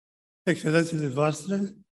Excelențele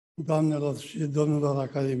voastre, doamnelor și domnilor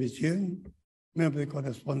academicieni, membri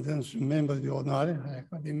corespondenți și membri de onoare ai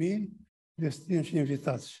Academiei, distinși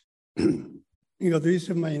invitați.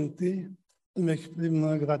 Îngăduiți mai întâi îmi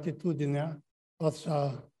exprim gratitudinea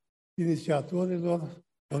fața inițiatorilor,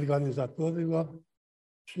 organizatorilor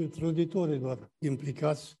și truditorilor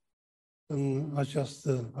implicați în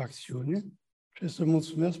această acțiune și să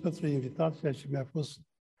mulțumesc pentru invitația ce mi-a fost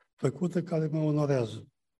făcută, care mă onorează.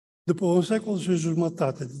 După un secol și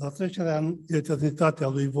jumătate de la trecerea în eternitate a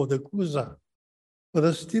lui Vodă Cuza,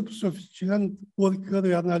 răstimp suficient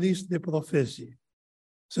oricărui analist de profesie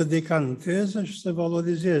să decanteze și să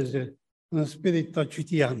valorizeze în spirit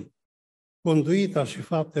tacitian conduita și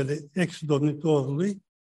faptele ex-domnitorului,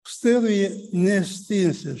 stăruie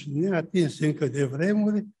nestinse și neatinse încă de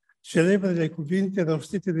vremuri celebrele cuvinte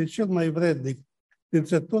rostite de cel mai vrednic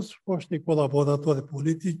dintre toți foștii colaboratori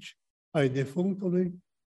politici ai defunctului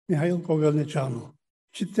Mihail Cogălnicianu.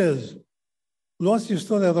 Citez: luați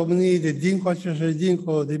istoria României de dincoace și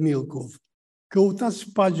dincolo de Milcov.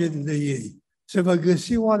 Căutați paginile ei. Se va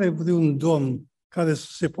găsi oare vreun domn care să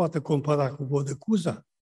se poată compara cu Vodă Cuza?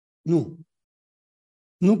 Nu.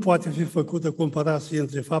 Nu poate fi făcută comparație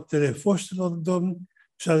între faptele foștilor domni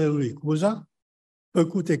și ale lui Cuza,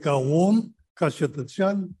 făcute ca om, ca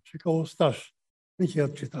cetățean și ca ostaș.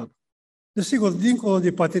 Încheiat citatul. Desigur, dincolo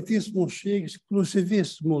de patetismul și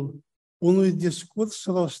exclusivismul unui discurs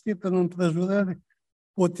rostit în împrejurări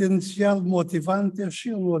potențial motivante și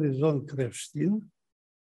în orizont creștin,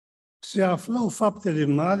 se aflau faptele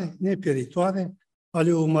mari, nepieritoare,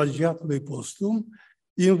 ale omagiatului postum,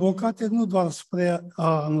 invocate nu doar spre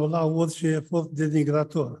a anula orice efort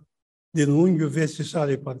denigrator din unghiul vieții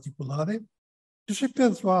sale particulare, ci și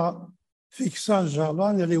pentru a fixa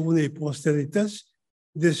jaloanele unei posterități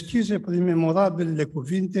deschise prin memorabilele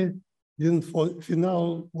cuvinte din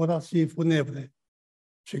finalul orației funebre.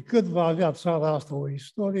 Și cât va avea țara asta o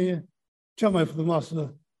istorie, cea mai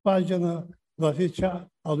frumoasă pagină va fi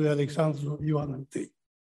cea a lui Alexandru Ioan I.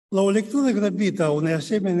 La o lectură grăbită a unei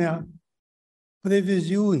asemenea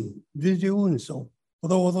previziuni, viziuni sau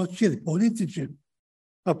prorociri politice,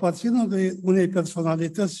 aparținând unei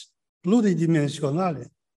personalități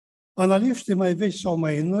pluridimensionale, analiștii mai vechi sau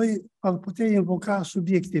mai noi ar putea invoca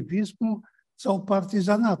subiectivismul sau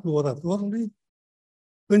partizanatul oratorului,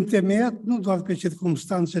 întemeiat nu doar pe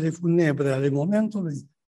circumstanțele funebre ale momentului,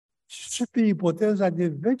 ci și pe ipoteza de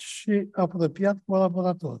vechi și apropiat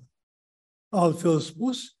colaborator. Altfel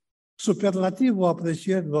spus, superlativul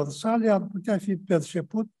aprecierilor sale ar putea fi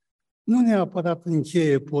perceput nu neapărat în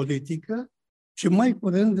cheie politică, ci mai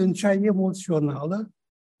curând în cea emoțională,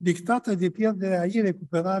 dictată de pierderea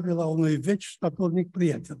irecuperabilă a unui vechi și statornic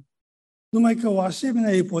prieten. Numai că o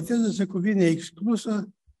asemenea ipoteză se cuvine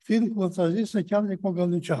exclusă, fiind contrazisă chiar de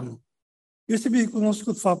Cogălnicianu. Este bine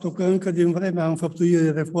cunoscut faptul că încă din vremea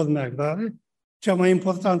înfăptuirii reformei agrare, cea mai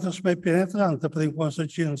importantă și mai penetrantă prin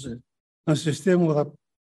consecințe în sistemul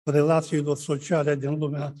relațiilor sociale din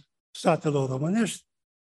lumea statelor românești,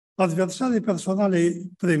 adversarii personale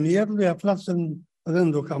premierului aflați în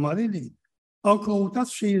rândul camarilei au căutat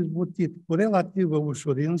și izbutit cu relativă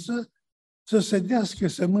ușurință să se dească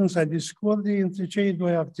sămânța discordiei între cei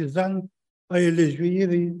doi artizani ai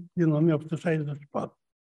legiuirii din 1864.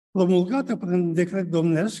 Promulgată prin decret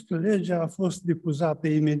domnesc, legea a fost difuzată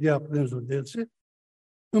imediat prin județe,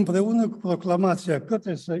 împreună cu proclamația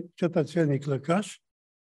către cetățenii clăcași,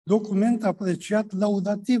 document apreciat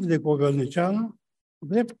laudativ de Cogălnicianu,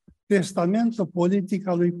 drept testamentul politic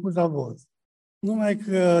al lui Cuza Vod. Numai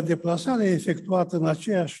că deplasarea efectuată în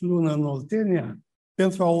aceeași lună în Oltenia,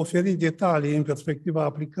 pentru a oferi detalii în perspectiva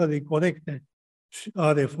aplicării corecte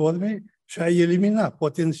a reformei și a elimina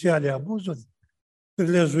potențiale abuzuri,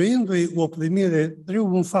 prilejuindu-i o primire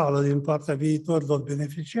triumfală din partea viitorilor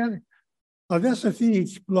beneficiari, avea să fie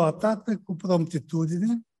exploatată cu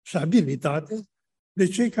promptitudine și abilitate de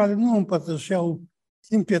cei care nu împărtășeau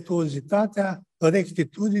impetuozitatea,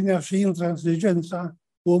 rectitudinea și intransigența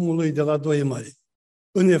omului de la 2 mai.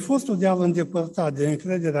 În efortul de a-l îndepărta de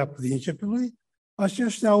încrederea principiului,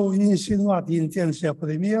 aceștia au insinuat intenția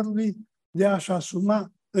premierului de a-și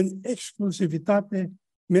asuma în exclusivitate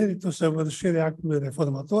meritul săvârșirii actului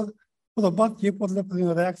reformator, probat chipurile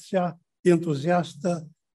prin reacția entuziastă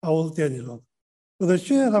a oltenilor.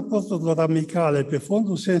 Răcirea raporturilor amicale pe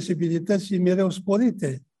fondul sensibilității mereu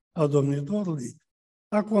sporite a domnitorului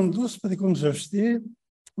a condus, precum se știe,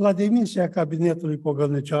 la demisia cabinetului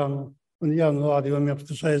Cogălnicianu în ianuarie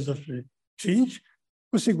 1865,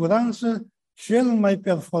 cu siguranță cel mai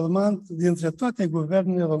performant dintre toate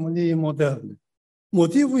guvernele României moderne.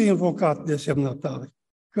 Motivul invocat de semnatari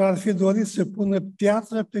că ar fi dorit să pună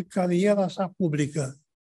piatră pe cariera sa publică.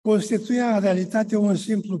 Constituia în realitate un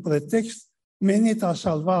simplu pretext menit a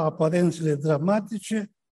salva aparențele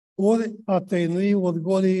dramatice ori a tăinui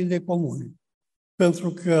orgoliile comune.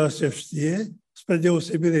 Pentru că se știe, spre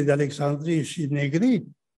deosebire de Alexandrii și Negri,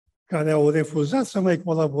 care au refuzat să mai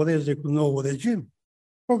colaboreze cu noul regim,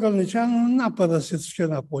 Cogălnicianu n-a părăsit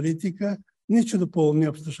scena politică nici după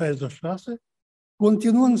 1866,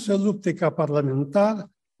 continuând să lupte ca parlamentar,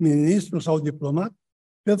 ministru sau diplomat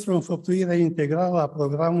pentru înfăptuirea integrală a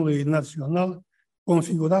programului național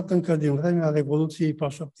configurat încă din vremea Revoluției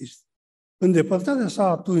Pașaptiste. Îndepărtarea sa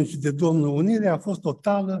atunci de Domnul Unire a fost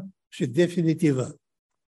totală și definitivă.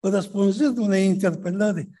 Răspunzând unei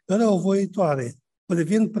interpelări răuvoitoare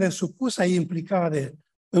privind presupusa implicare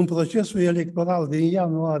în procesul electoral din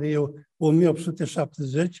ianuarie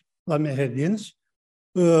 1870 la Mehedinți,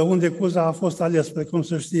 unde Cuza a fost ales, precum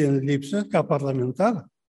se știe, în lipsă, ca parlamentar,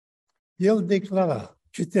 el declara,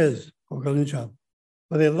 citez Cogălnicianu,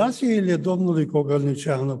 relațiile domnului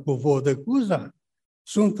Cogălnicianu cu vodă Cuza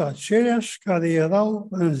sunt aceleași care erau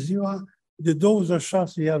în ziua de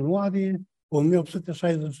 26 ianuarie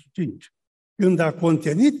 1865, când a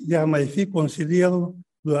contenit de a mai fi consilierul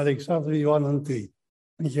lui Alexandru Ioan I.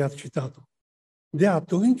 Încheiat citatul. De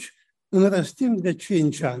atunci, în răstim de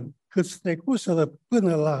 5 ani, cât trecuseră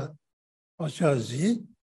până la acea zi,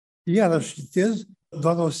 iarăși citez,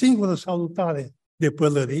 doar o singură salutare de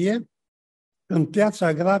pălărie în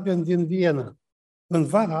piața Graben din Viena, în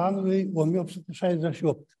vara anului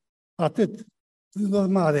 1868. Atât. Prin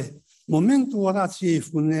urmare, momentul orației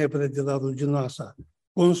funebre de la Ruginoasa,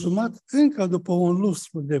 consumat încă după un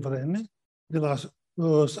lustru de vreme, de la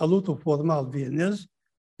salutul formal vienez,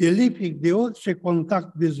 e lipsic de orice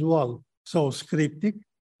contact vizual sau scriptic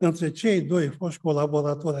între cei doi foști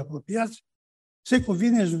colaboratori apropiați, se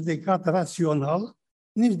cuvine judecat rațional,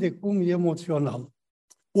 nici de cum emoțional.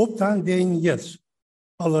 8 ani de îngheț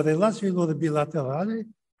al relațiilor bilaterale,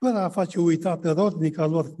 fără a face uitată rodnica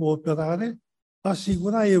lor cooperare,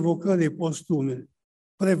 asigura evocării postume,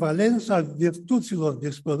 prevalența virtuților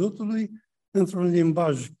dispărutului într-un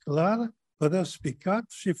limbaj clar, răspicat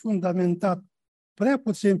și fundamentat prea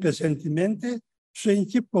puțin pe sentimente și în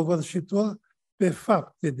chip covârșitor pe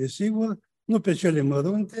fapte, desigur, nu pe cele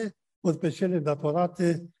mărunte, ori pe cele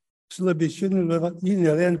datorate slăbiciunilor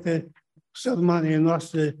inerente sărmanei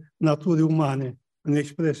noastre naturii umane, în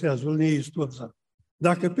expresia Zulniei Sturza.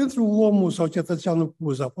 Dacă pentru omul sau cetățeanul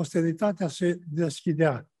Cuza posteritatea se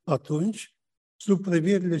deschidea atunci, sub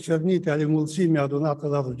privirile cernite ale mulțimii adunate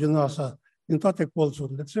la Ruginoasa din toate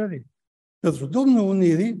colțurile țării, pentru Domnul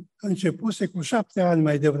Unirii începuse cu 7 ani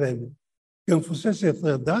mai devreme, când fusese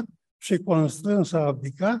trădat și constrâns să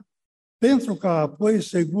abdica, pentru ca apoi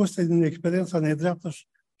să guste din experiența nedreaptă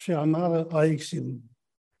și amară a exilului.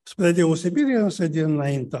 Spre deosebire însă din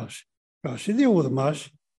înaintași, ca și de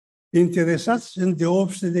urmași, interesați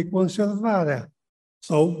îndeopște de conservarea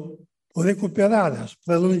sau recuperarea și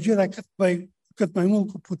prelungirea cât mai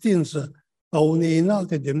mult cu putință a unei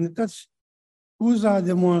înalte demnități, Cuza a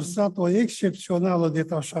demonstrat o excepțională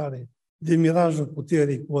detașare de mirajul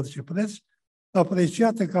puterii cu orice preț,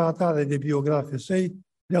 apreciată ca atare de biografii săi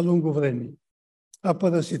de-a lungul vremii. A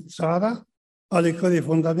părăsit țara, ale cărei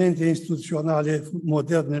fundamente instituționale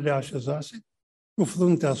moderne le așezase, cu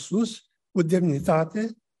fruntea sus, cu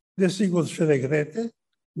demnitate, desigur și regrete,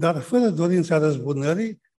 dar fără dorința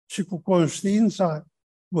răzbunării și cu conștiința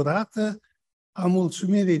curată a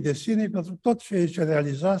mulțumirii de sine pentru tot ceea ce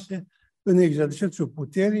realizase în exercițiul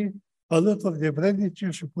puterii, alături de vrednici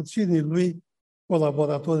și puținii lui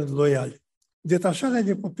colaboratori loiali. Detașarea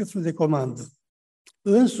de pupitru de comandă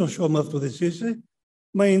însuși o mărturisise,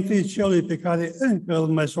 mai întâi celui pe care încă îl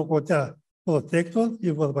mai socotea protector,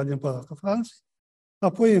 e vorba de împăratul Franței,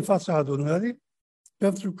 apoi în fața adunării,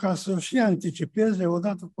 pentru ca să-și anticipeze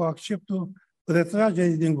odată cu acceptul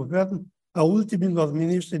retragerii din guvern a ultimilor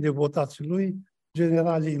miniștri de votați lui,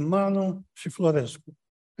 generalii Manu și Florescu,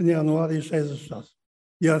 în ianuarie 66.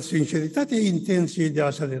 Iar sinceritatea intenției de a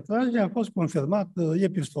se retrage a fost confirmată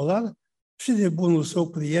epistolar și de bunul său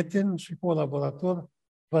prieten și colaborator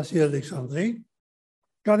Vasile Alexandrei,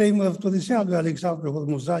 care îi mărturisea lui Alexandru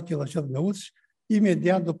Hurmuzache la Cernăuți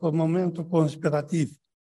imediat după momentul conspirativ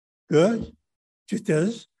că,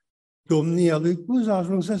 citez, domnia lui Cuza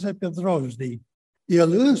ajunsese pe drojdii.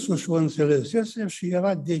 El însuși o înțelesese și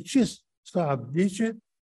era decis să abdice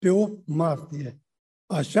pe 8 martie.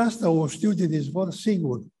 Aceasta o știu de izvor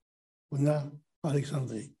sigur, spunea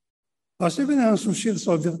Alexandrei. Asemenea însușiri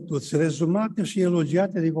sau virtuți, rezumate și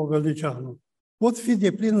elogiate de Cogălnicianu, pot fi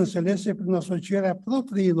deplin înțelese prin asocierea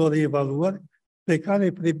propriilor evaluări pe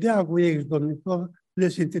care prebeagul ex-domnitor le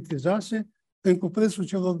sintetizase în cuprinsul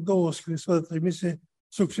celor două scrisori trimise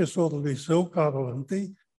succesorului său, Carol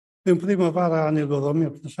I, în primăvara anilor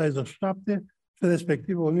 1867 și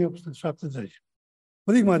respectiv 1870.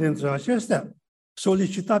 Prima dintre acestea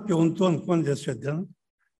solicita pe un ton condescendent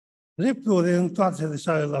dreptul reîntoarcerii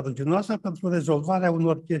sale la ruginoasă pentru rezolvarea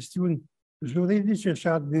unor chestiuni juridice și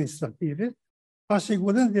administrative,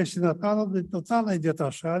 asigurând destinatarului totală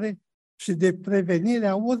detașare și de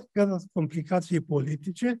prevenirea oricăror complicații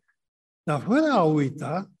politice, dar fără a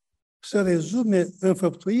uita să rezume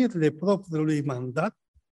înfăptuirile propriului mandat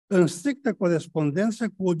în strictă corespondență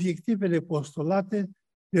cu obiectivele postulate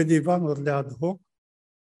de divanurile ad hoc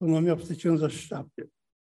în 1857.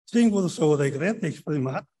 Singurul său regret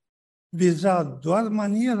exprimat viza doar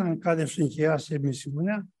maniera în care își încheiase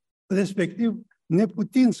misiunea, respectiv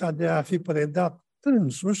neputința de a fi predat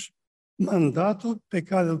însuși mandatul pe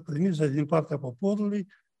care îl primise din partea poporului,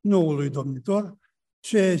 noului domnitor,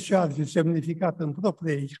 ceea ce ar fi semnificat în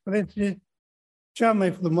proprie expresie cea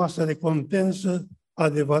mai frumoasă recompensă,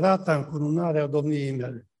 adevărata încununare a domniei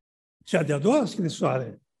mele. Cea de-a doua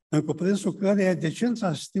scrisoare, în cuprinsul căreia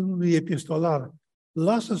decența stilului epistolar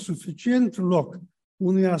lasă suficient loc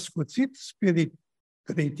unui ascuțit spirit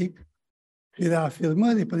critic și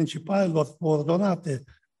reafirmării principalelor coordonate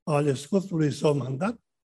ale scurtului său mandat,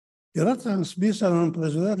 era transmisă în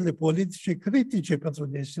împrejurările politice critice pentru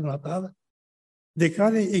destinatar, de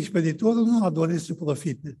care expeditorul nu a dorit să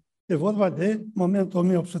profite. E vorba de momentul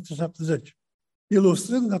 1870,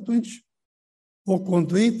 ilustrând atunci o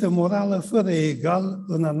conduită morală fără egal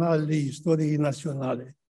în analele istoriei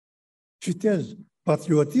naționale. Citez: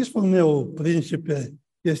 patriotismul meu, principe,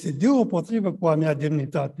 este deopotrivă cu a mea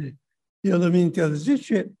demnitate. El îmi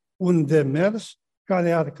interzice un demers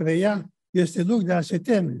care ar crea, este loc de a se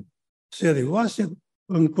teme, serioase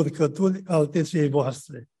încurcături alteței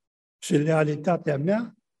voastre. Și lealitatea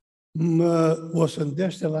mea mă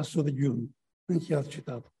osândește la surghiuni. Încheiat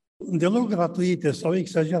citatul. Deloc gratuite sau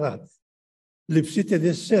exagerate, lipsite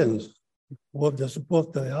de sens, ori de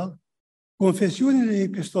suport real, confesiunile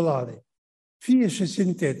epistolare, fie și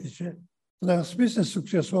sintetice, transmise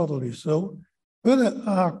succesorului său, fără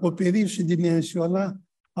a acoperi și dimensiona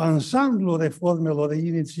ansamblul reformelor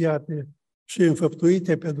inițiate și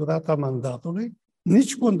înfăptuite pe durata mandatului,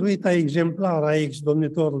 nici conduita exemplară a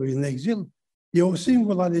ex-domnitorului în exil, i-au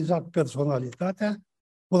singularizat personalitatea,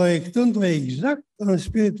 proiectându-o exact în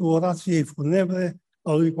spiritul orației funebre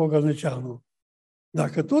a lui Cogălnicianu.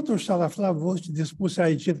 Dacă totuși s-ar afla voci dispuse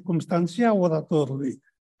a circumstanția oratorului,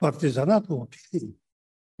 partizanatul opiniei,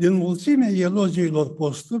 din mulțimea elogiilor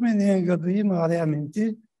postume ne îngăduim a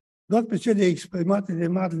reaminti doar pe cele exprimate de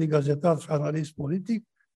marele gazetar și analist politic,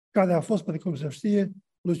 care a fost, precum se știe,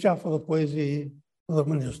 luceafărul poeziei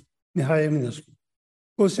românești, Mihai Eminescu.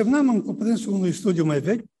 Consemnam în cuprinsul unui studiu mai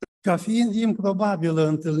vechi ca fiind improbabilă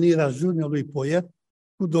întâlnirea juniului poet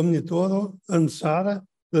cu domnitorul în țară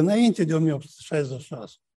înainte de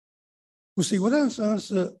 1866. Cu siguranță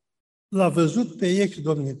însă l-a văzut pe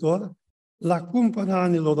ex-domnitor la cumpăna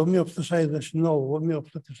anilor 1869-1870,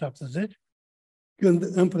 când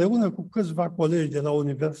împreună cu câțiva colegi de la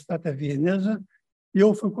Universitatea Vieneză, i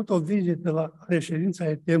au făcut o vizită la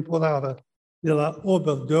reședința temporară de la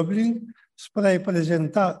Oberdöbling spre a-i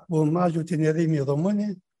prezenta omagiul tinerimii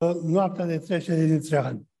române noaptea de trecere dintre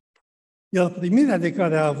ani. Iar primirea de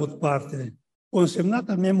care a avut parte,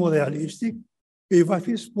 consemnată memorialistic, îi va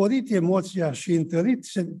fi sporit emoția și întărit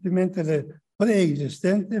sentimentele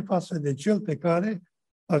preexistente față de cel pe care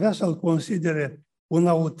avea să-l considere un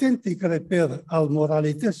autentic reper al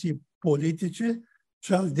moralității politice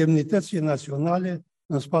și al demnității naționale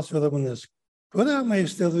în spațiul românesc. Fără a mai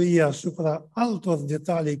stărui asupra altor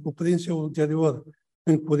detalii cuprinse ulterior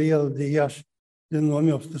în curierul de Iași din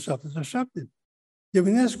 1877,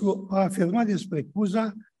 Eminescu a afirmat despre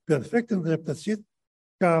Cuza, perfect îndreptățit,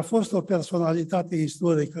 că a fost o personalitate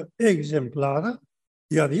istorică exemplară,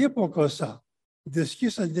 iar epoca sa,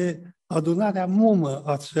 deschisă de adunarea mumă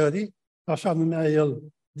a țării, așa numea el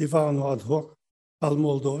divanul ad hoc al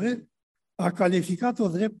Moldovei, a calificat-o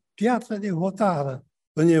drept piatră de hotară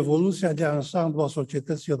în evoluția de ansamblu a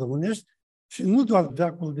societății românești și nu doar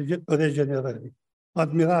veacul de regenerării.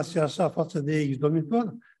 Admirația sa față de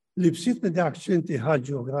ex-domnitor, lipsită de accente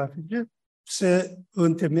hagiografice, se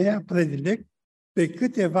întemeia predilect pe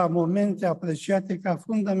câteva momente apreciate ca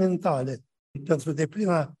fundamentale pentru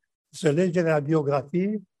deplina înțelegerea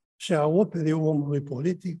biografiei și a operei omului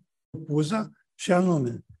politic, Cuza, și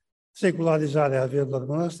anume secularizarea averilor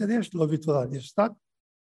mănăstirești, lovitura de stat,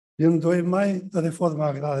 din 2 mai, reforma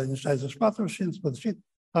agrară din 64 și, în sfârșit,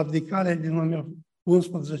 abdicarea din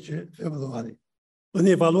 11 februarie. În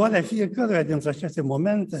evaluarea fiecăruia dintre aceste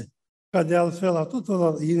momente, ca de altfel a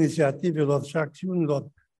tuturor inițiativelor și acțiunilor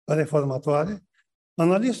reformatoare,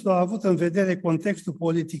 analistul a avut în vedere contextul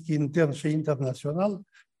politic intern și internațional,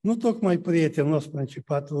 nu tocmai prietenos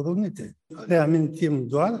Principatelor Unite. Reamintim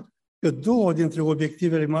doar că două dintre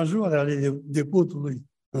obiectivele majore ale debutului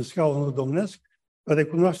în scaunul domnesc,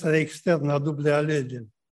 recunoașterea externă a dublei alegeri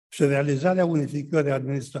și realizarea unificării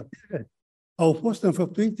administrative, au fost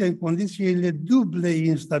înfăptuite în condițiile dublei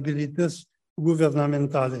instabilități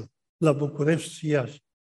guvernamentale la București și Iași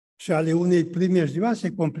și ale unei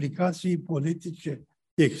primejdioase complicații politice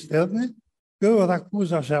externe, cărora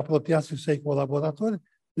Cuza și apropiații săi colaboratori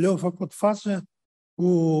le-au făcut față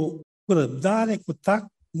cu răbdare, cu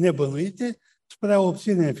tact nebănuite, spre a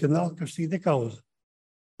obține în final câștig de cauză.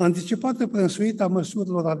 Anticipată prin suita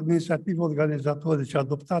măsurilor administrative organizatorice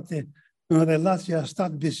adoptate în relația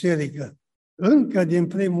stat-biserică încă din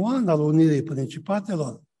primul an al unirii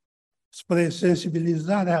Principatelor, spre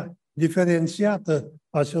sensibilizarea diferențiată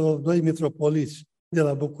a celor doi mitropoliți de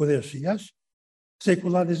la București și Iași,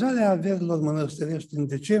 secularizarea averilor mănăstirești în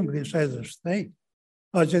decembrie 1963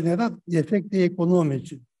 a generat efecte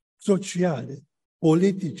economice, sociale,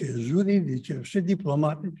 politice, juridice și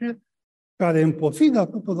diplomatice, care, în pofida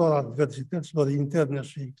tuturor adversităților interne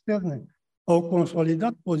și externe, au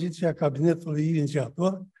consolidat poziția cabinetului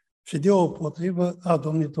inițiator și deopotrivă a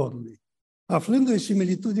domnitorului. Aflându-i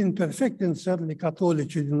similitudini perfecte în țările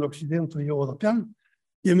catolice din Occidentul european,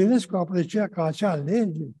 Eminescu aprecia că acea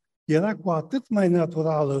lege era cu atât mai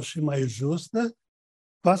naturală și mai justă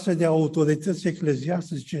față de autorități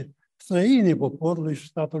ecleziastice străine poporului și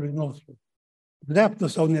statului nostru. Dreaptă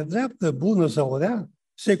sau nedreaptă, bună sau rea,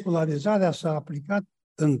 secularizarea s-a aplicat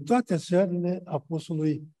în toate țările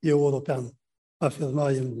apusului european,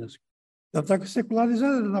 afirma Eminescu. Dar dacă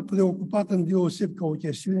secularizarea l-a preocupat îndeoseb ca o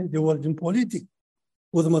chestiune de ordin politic,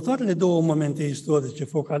 următoarele două momente istorice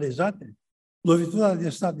focalizate, lovitura de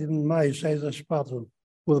stat din mai 64,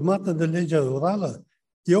 urmată de legea rurală,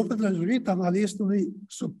 i-au prelăjuit analistului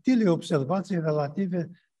subtile observații relative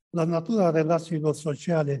la natura relațiilor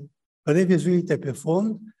sociale revizuite pe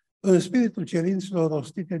fond, în spiritul cerințelor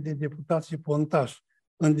rostite de deputații pontași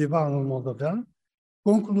în divanul moldovean,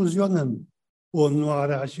 concluzionând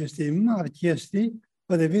onoarea acestei mari chestii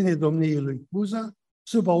revine domniei lui Cuza,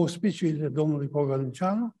 sub auspiciile domnului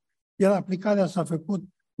Cogălnicianu, iar aplicarea s-a făcut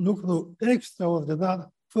lucru extraordinar,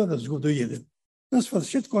 fără zguduire. În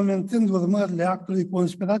sfârșit, comentând urmările actului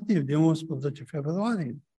conspirativ din 11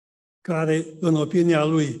 februarie, care, în opinia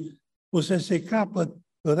lui, pusese capăt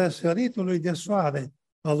răsăritului de soare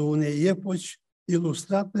al unei epoci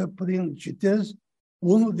ilustrată prin, citez,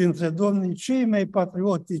 unul dintre domnii cei mai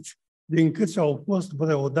patriotici din câți au fost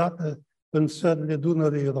vreodată în țările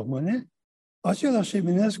Dunării române, același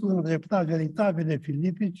Eminescu îndrepta veritabile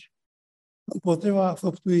filipici împotriva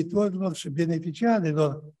făptuitorilor și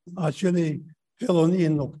beneficiarilor acelei felonii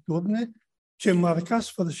nocturne, ce marca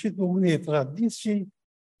sfârșitul unei tradiții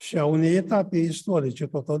și a unei etape istorice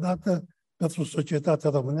totodată pentru societatea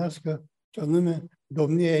românească, ce anume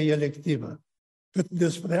domnia electivă. Cât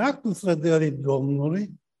despre actul trădării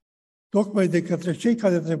Domnului, tocmai de către cei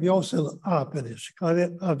care trebuiau să-l apere și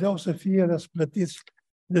care aveau să fie răsplătiți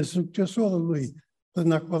de succesorul lui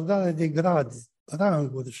prin acordarea de grade,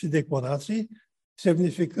 ranguri și decorații,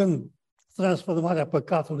 semnificând transformarea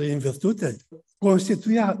păcatului în virtute,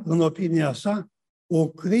 constituia, în opinia sa, o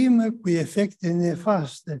crimă cu efecte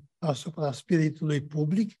nefaste asupra spiritului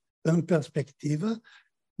public în perspectivă,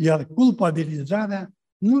 iar culpabilizarea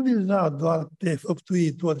nu viza doar pe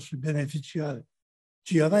făptuitori și beneficiari,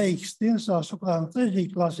 ci era extinsă asupra întregii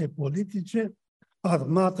clase politice,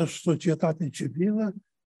 armată și societate civilă,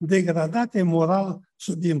 degradate moral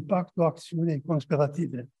sub impactul acțiunii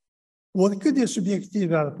conspirative. Oricât de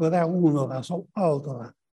subiective ar părea unora sau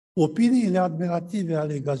altora, opiniile admirative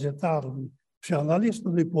ale gazetarului și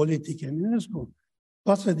analistului politic Eminescu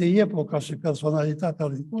față de epoca și personalitatea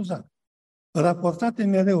lui Cuza, raportate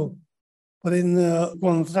mereu prin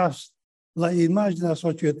contrast la imaginea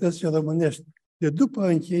societății românești de după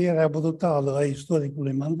încheierea brutală a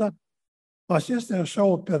istoricului mandat, acestea își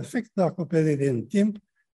au o perfectă acoperire în timp,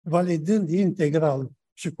 validând integral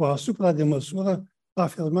și cu asupra de măsură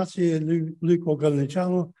afirmației lui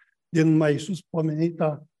Cogălnicianu din mai sus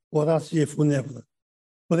pomenita orație funebră.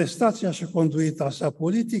 Prestația și conduita sa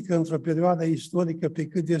politică într-o perioadă istorică pe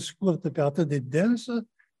cât de scurtă, pe atât de densă,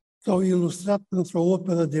 s-au ilustrat într-o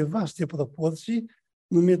operă de vaste proporții,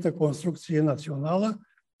 numită Construcție Națională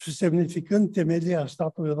și semnificând temelia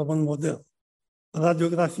statului român modern.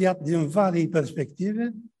 Radiografiat din varii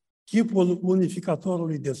perspective, chipul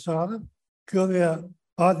unificatorului de țară, căruia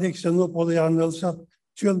A.D. Xenopol a înălțat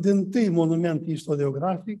cel dintâi monument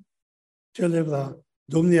istoriografic, celebra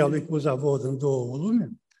domnia lui Cuza Vod în 2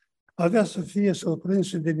 volume, avea să fie surprins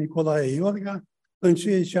și de Nicolae Iorga în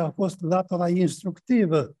ceea ce a fost latura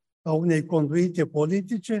instructivă a unei conduite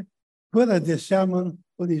politice, fără de seamăn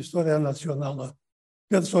în istoria națională.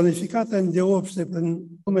 Personificată îndeopște prin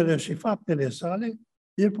numele și faptele sale,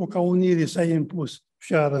 epoca unirii s-a impus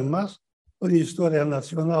și a rămas în istoria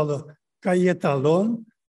națională ca etalon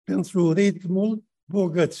pentru ritmul,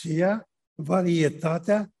 bogăția,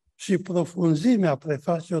 varietatea și profunzimea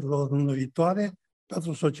prefacerilor înnoitoare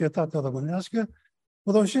pentru societatea românească,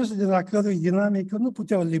 proces din la cărui dinamică nu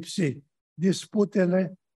puteau lipsi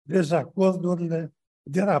disputele, dezacordurile,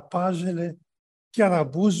 derapajele, chiar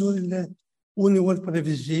abuzurile, uneori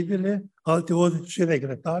previzibile, alteori și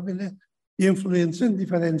regretabile, influențând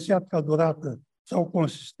diferențiat ca durată sau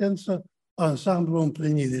consistență ansamblul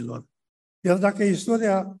împlinirilor. Iar dacă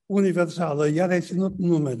istoria universală i-a reținut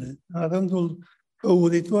numele în rândul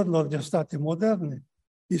căuritorilor de state moderne,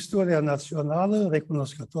 istoria națională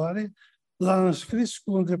recunoscătoare l-a înscris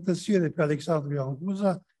cu îndreptățire pe Alexandru Ioan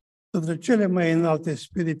Cuza între cele mai înalte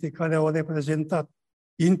spirite care au reprezentat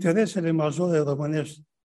interesele majore românești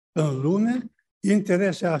în lume,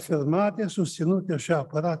 interese afirmate, susținute și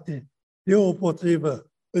apărate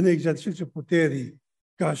deopotrivă în exercițiul puterii,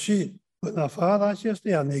 ca și în afara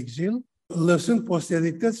acesteia, în exil, lăsând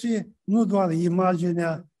posterității nu doar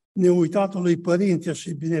imaginea neuitatului părinte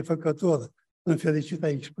și binefăcător în fericita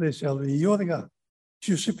expresie a lui Iorga,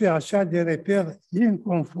 ci și pe acea de reper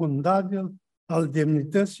inconfundabil al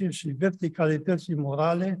demnității și verticalității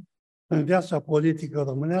morale în viața politică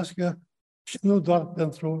românească și nu doar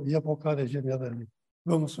pentru epoca regenerării.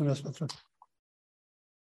 Vă mulțumesc pentru